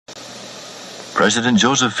President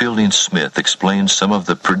Joseph Fielding Smith explains some of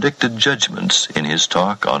the predicted judgments in his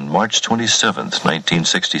talk on March 27,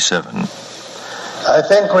 1967. I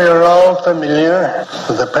think we are all familiar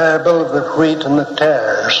with the parable of the wheat and the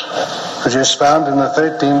tares, which is found in the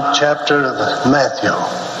 13th chapter of Matthew.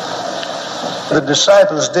 The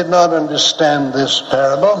disciples did not understand this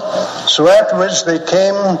parable, so afterwards they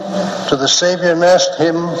came to the Savior and asked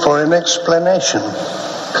him for an explanation.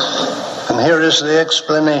 And here is the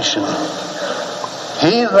explanation.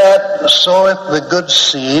 He that soweth the good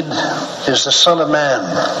seed is the Son of Man.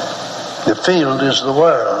 The field is the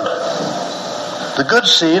world. The good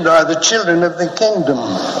seed are the children of the kingdom,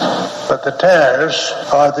 but the tares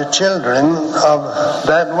are the children of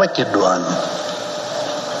that wicked one.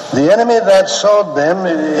 The enemy that sowed them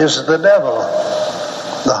is the devil.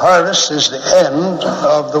 The harvest is the end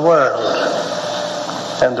of the world,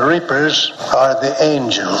 and the reapers are the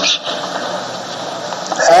angels.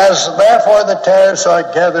 As therefore the tares are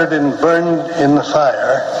gathered and burned in the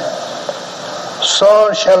fire,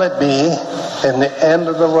 so shall it be in the end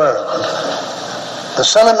of the world. The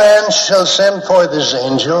Son of Man shall send forth his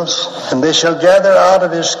angels, and they shall gather out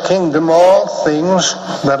of his kingdom all things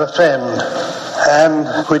that offend, and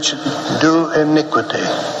which do iniquity.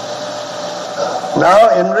 Now,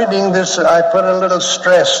 in reading this, I put a little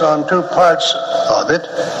stress on two parts of it.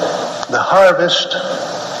 The harvest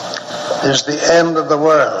is the end of the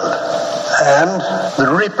world, and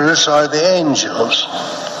the reapers are the angels.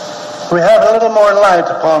 We have a little more light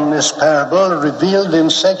upon this parable revealed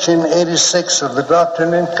in section 86 of the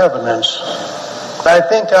Doctrine and Covenants. I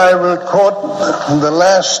think I will quote the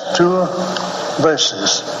last two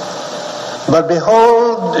verses. But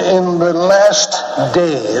behold, in the last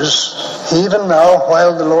days, even now,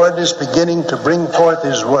 while the Lord is beginning to bring forth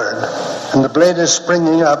his word, and the blade is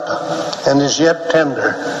springing up, and is yet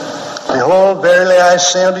tender, behold, verily I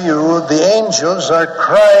say unto you, the angels are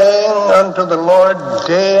crying unto the Lord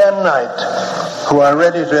day and night, who are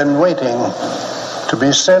ready and waiting to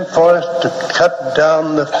be sent forth to cut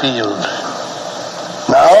down the field.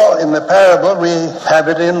 Now, in the parable, we have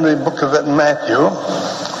it in the book of Matthew.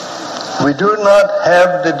 We do not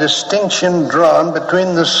have the distinction drawn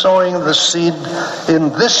between the sowing of the seed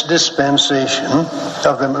in this dispensation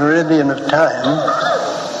of the meridian of time,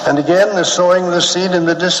 and again the sowing of the seed in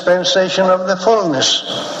the dispensation of the fullness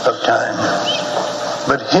of time.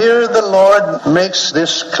 But here the Lord makes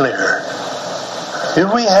this clear.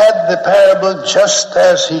 If we had the parable just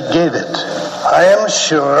as he gave it, I am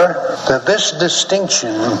sure that this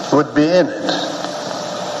distinction would be in it.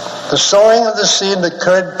 The sowing of the seed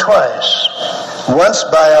occurred twice. Once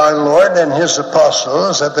by our Lord and his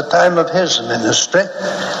apostles at the time of his ministry.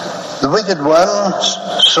 The wicked one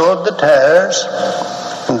sowed the tares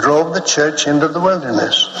and drove the church into the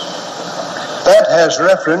wilderness. That has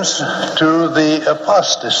reference to the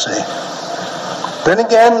apostasy. Then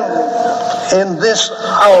again, in this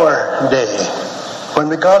our day, when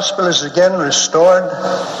the gospel is again restored,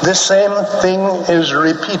 this same thing is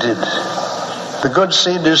repeated. The good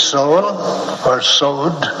seed is sown, or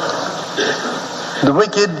sowed. The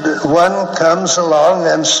wicked one comes along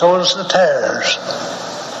and sows the tares.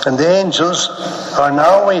 And the angels are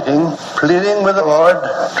now waiting, pleading with the Lord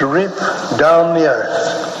to reap down the earth.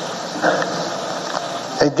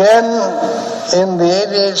 Again, in the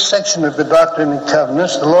 88th section of the Doctrine and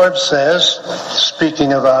Covenants, the Lord says,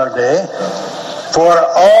 speaking of our day, for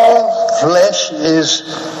all flesh is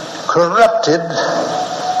corrupted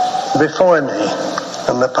before me,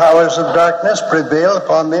 and the powers of darkness prevail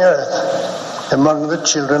upon the earth among the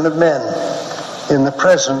children of men, in the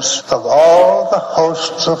presence of all the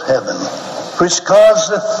hosts of heaven, which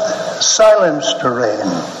causeth silence to reign,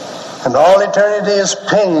 and all eternity is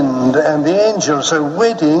pained, and the angels are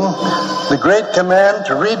waiting the great command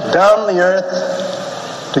to reap down the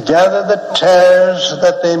earth, to gather the tares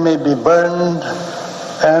that they may be burned,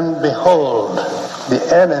 and behold, the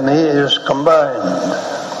enemy is combined.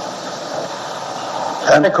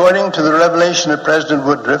 And according to the revelation of President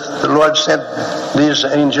Woodruff, the Lord sent these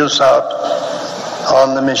angels out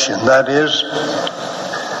on the mission. That is,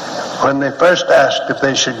 when they first asked if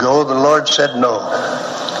they should go, the Lord said no.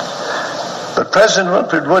 But President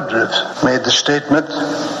Wilford Woodruff made the statement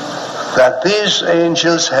that these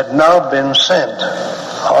angels had now been sent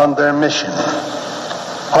on their mission.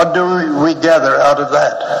 What do we gather out of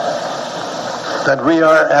that? That we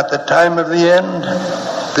are at the time of the end.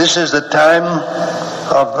 This is the time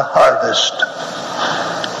of the harvest.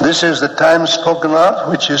 This is the time spoken of,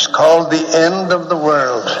 which is called the end of the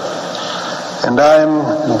world. And I'm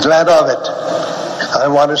glad of it. I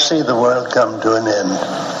want to see the world come to an end.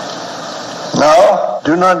 Now,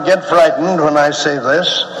 do not get frightened when I say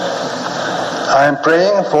this. I'm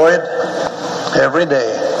praying for it every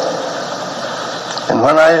day. And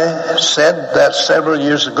when I said that several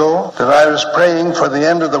years ago, that I was praying for the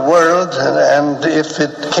end of the world, and if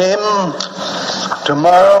it came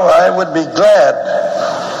tomorrow, I would be glad.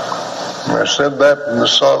 I said that in the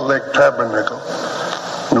Salt Lake Tabernacle.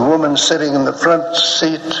 The woman sitting in the front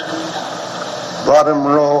seat, bottom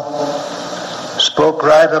row, spoke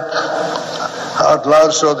right up out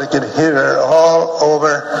loud so they could hear her all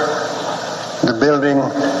over the building.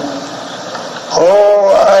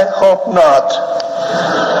 Oh, I hope not.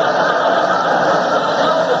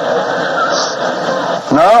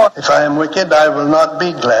 Now, if I am wicked, I will not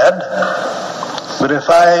be glad. But if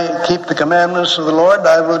I keep the commandments of the Lord,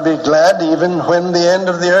 I will be glad even when the end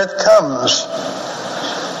of the earth comes.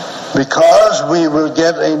 Because we will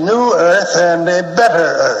get a new earth and a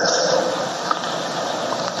better earth.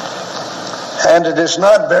 And it is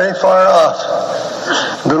not very far off.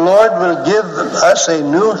 The Lord will give us a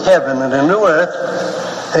new heaven and a new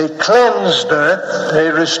earth, a cleansed earth,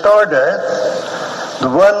 a restored earth, the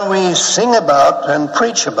one we sing about and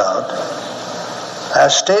preach about,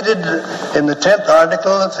 as stated in the 10th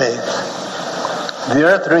article of faith, the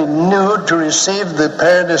earth renewed to receive the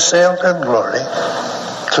paradisal of glory,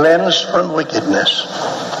 cleansed from wickedness.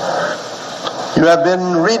 You have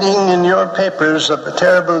been reading in your papers of the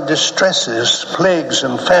terrible distresses, plagues,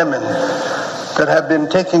 and famine that have been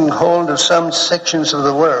taking hold of some sections of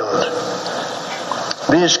the world.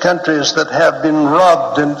 These countries that have been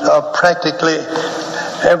robbed of practically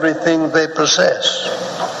everything they possess.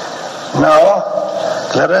 Now,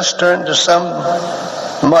 let us turn to some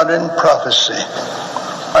modern prophecy.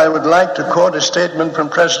 I would like to quote a statement from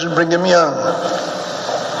President Brigham Young.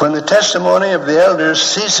 When the testimony of the elders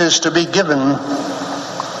ceases to be given,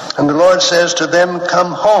 and the Lord says to them,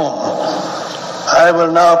 "Come home," I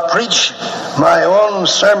will now preach my own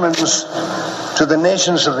sermons to the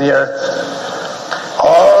nations of the earth.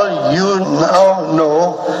 All you now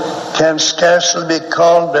know can scarcely be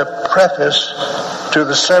called a preface to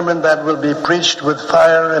the sermon that will be preached with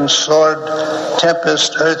fire and sword,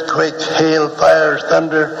 tempest, earthquake, hail, fire,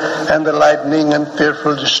 thunder, and the lightning and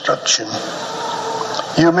fearful destruction.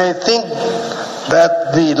 You may think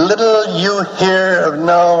that the little you hear of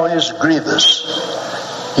now is grievous,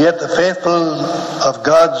 yet the faithful of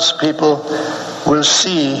God's people will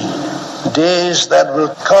see days that will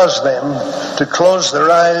cause them to close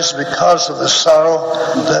their eyes because of the sorrow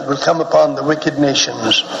that will come upon the wicked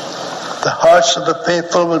nations. The hearts of the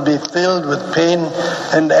faithful will be filled with pain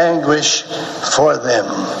and anguish for them.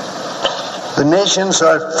 The nations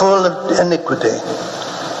are full of iniquity.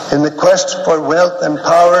 In the quest for wealth and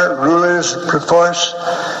power, rulers perforce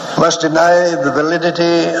must deny the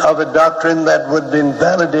validity of a doctrine that would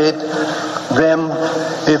invalidate them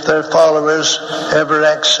if their followers ever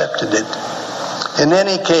accepted it. In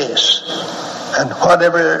any case, and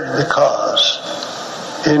whatever the cause,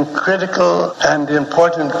 in critical and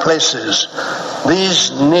important places,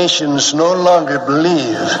 these nations no longer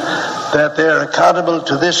believe that they are accountable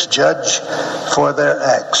to this judge for their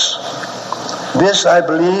acts. This, I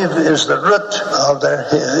believe, is the root of their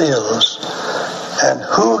ills. And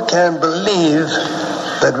who can believe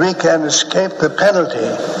that we can escape the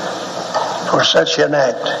penalty for such an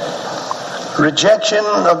act? Rejection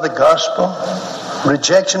of the gospel,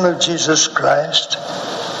 rejection of Jesus Christ.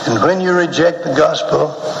 And when you reject the gospel,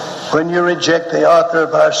 when you reject the author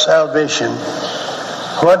of our salvation,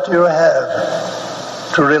 what do you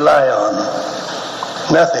have to rely on?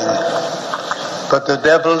 Nothing but the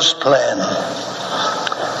devil's plan.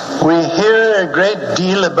 We hear a great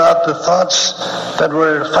deal about the thoughts that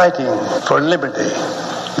we're fighting for liberty,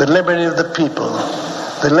 the liberty of the people,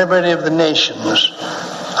 the liberty of the nations.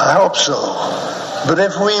 I hope so. But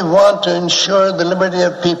if we want to ensure the liberty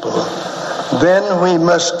of people, then we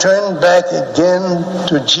must turn back again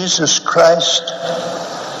to Jesus Christ,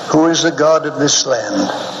 who is the God of this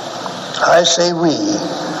land. I say we.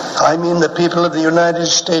 I mean the people of the United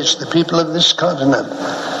States, the people of this continent.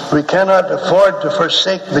 We cannot afford to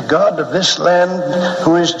forsake the God of this land,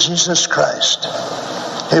 who is Jesus Christ.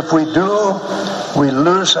 If we do, we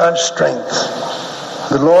lose our strength.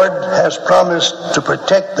 The Lord has promised to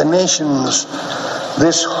protect the nations,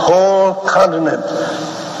 this whole continent,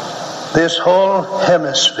 this whole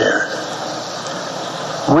hemisphere.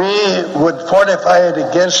 We would fortify it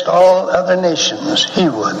against all other nations. He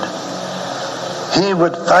would. He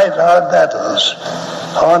would fight our battles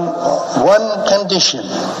on one condition,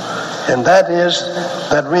 and that is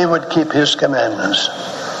that we would keep His commandments.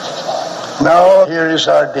 Now, here is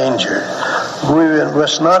our danger. We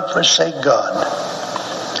must not forsake God.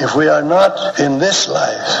 If we are not in this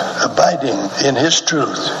life abiding in His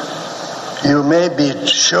truth, you may be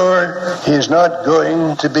sure he is not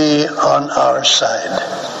going to be on our side.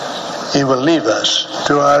 He will leave us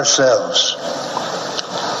to ourselves.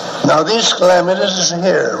 Now these calamities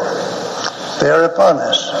here, they are upon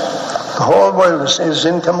us. The whole world is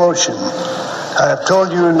in commotion. I have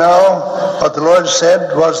told you now what the Lord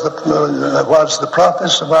said was the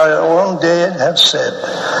prophets of our own day have said.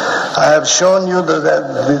 I have shown you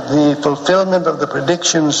the fulfillment of the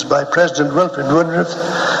predictions by President Wilford Woodruff,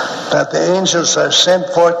 that the angels are sent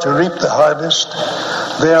forth to reap the harvest.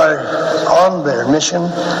 They are on their mission.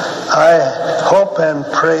 I hope and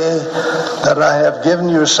pray that I have given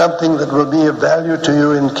you something that will be of value to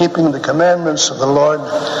you in keeping the commandments of the Lord,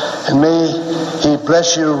 and may He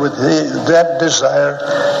bless you with that desire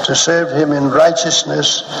to serve Him in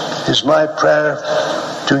righteousness is my prayer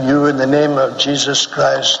to you in the name of Jesus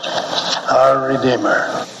Christ, our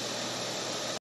Redeemer.